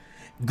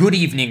Good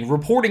evening.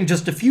 Reporting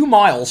just a few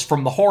miles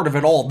from the heart of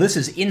it all, this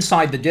is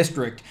Inside the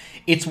District.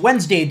 It's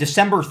Wednesday,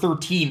 December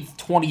 13th,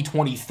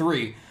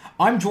 2023.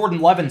 I'm Jordan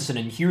Levinson,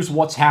 and here's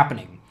what's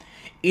happening.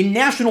 In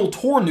national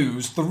tour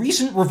news, the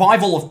recent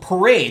revival of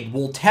Parade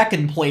will tech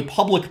and play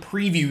public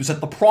previews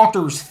at the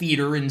Proctor's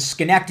Theater in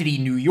Schenectady,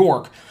 New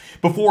York,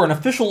 before an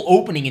official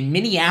opening in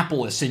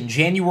Minneapolis in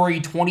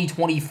January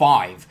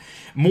 2025.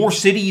 More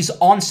cities,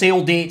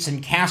 on-sale dates,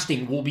 and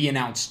casting will be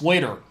announced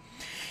later.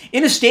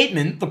 In a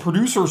statement, the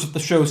producers of the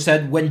show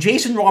said, when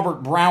Jason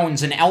Robert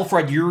Brown's and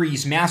Alfred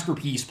Uhry's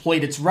masterpiece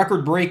played its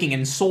record-breaking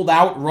and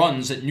sold-out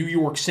runs at New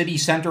York City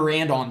Center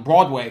and on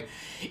Broadway,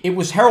 it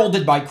was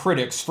heralded by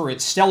critics for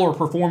its stellar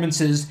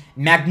performances,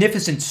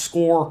 magnificent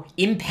score,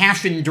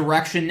 impassioned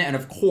direction, and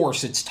of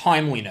course, its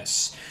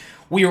timeliness.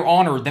 We are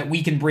honored that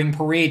we can bring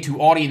Parade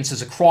to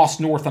audiences across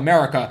North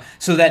America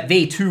so that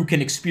they too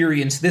can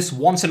experience this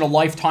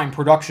once-in-a-lifetime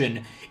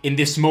production in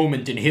this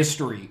moment in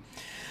history.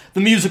 The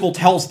musical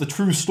tells the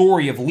true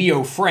story of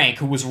Leo Frank,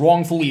 who was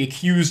wrongfully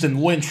accused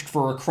and lynched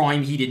for a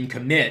crime he didn't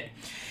commit.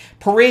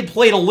 Parade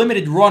played a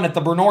limited run at the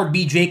Bernard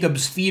B.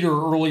 Jacobs Theater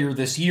earlier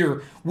this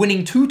year,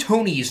 winning 2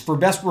 Tonys for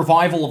Best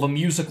Revival of a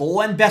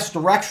Musical and Best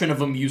Direction of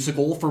a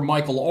Musical for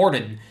Michael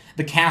Arden.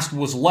 The cast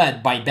was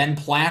led by Ben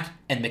Platt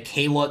and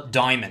Michaela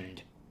Diamond.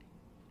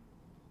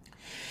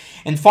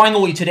 And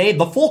finally today,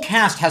 the full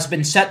cast has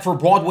been set for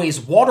Broadway's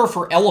Water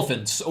for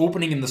Elephants,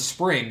 opening in the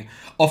spring.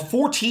 A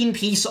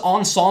 14-piece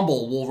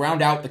ensemble will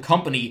round out the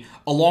company,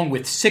 along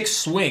with 6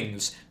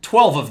 swings.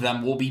 12 of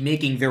them will be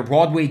making their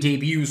Broadway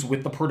debuts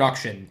with the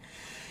production.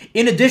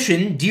 In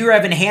addition, Dear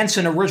Evan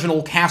Hansen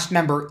original cast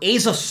member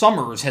Asa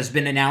Summers has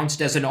been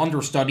announced as an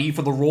understudy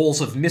for the roles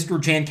of Mr.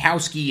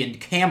 Jankowski and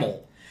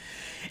Camel.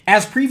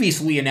 As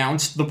previously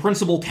announced, the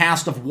principal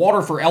cast of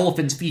Water for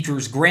Elephants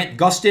features Grant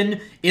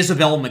Gustin,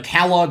 Isabel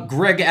McCalla,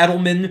 Greg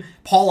Edelman,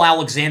 Paul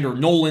Alexander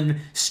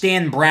Nolan,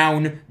 Stan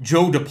Brown,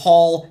 Joe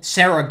DePaul,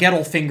 Sarah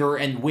Gettelfinger,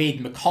 and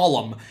Wade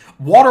McCollum.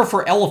 Water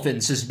for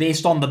Elephants is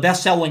based on the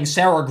best-selling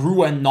Sarah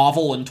Gruen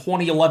novel and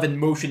 2011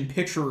 motion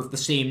picture of the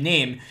same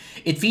name.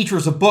 It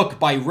features a book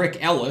by Rick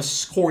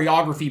Ellis,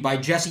 choreography by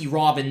Jesse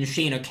Robin,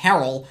 Shana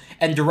Carroll,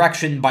 and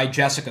direction by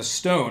Jessica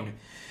Stone.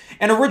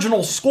 An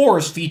original score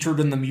is featured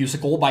in the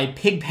musical by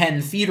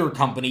Pigpen Theater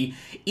Company.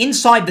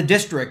 Inside the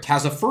District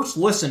has a first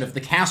listen of the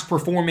cast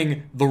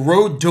performing The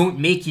Road Don't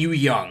Make You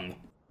Young.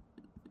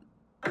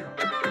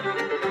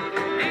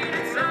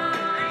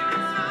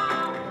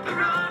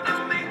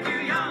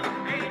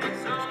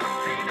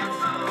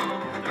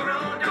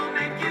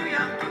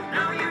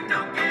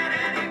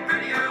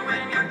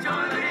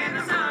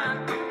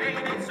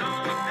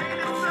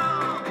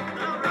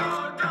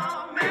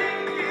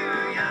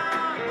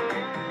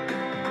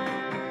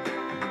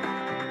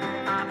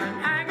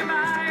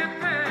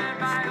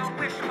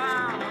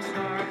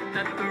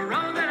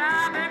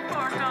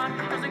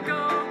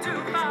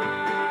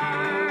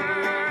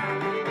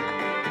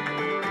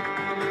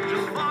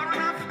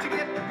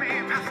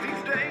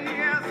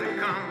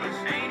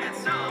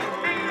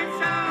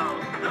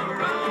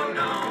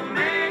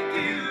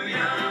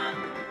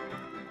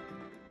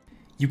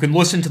 You can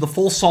listen to the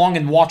full song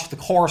and watch the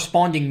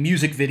corresponding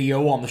music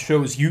video on the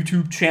show's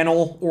YouTube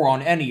channel or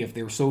on any of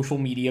their social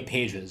media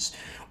pages.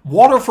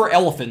 Water for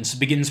Elephants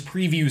begins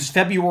previews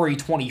February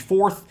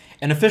 24th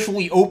and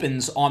officially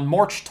opens on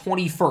March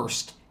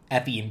 21st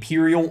at the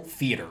Imperial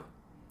Theater.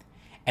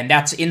 And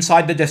that's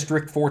Inside the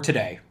District for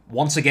today.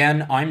 Once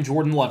again, I'm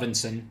Jordan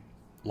Levinson.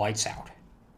 Lights out.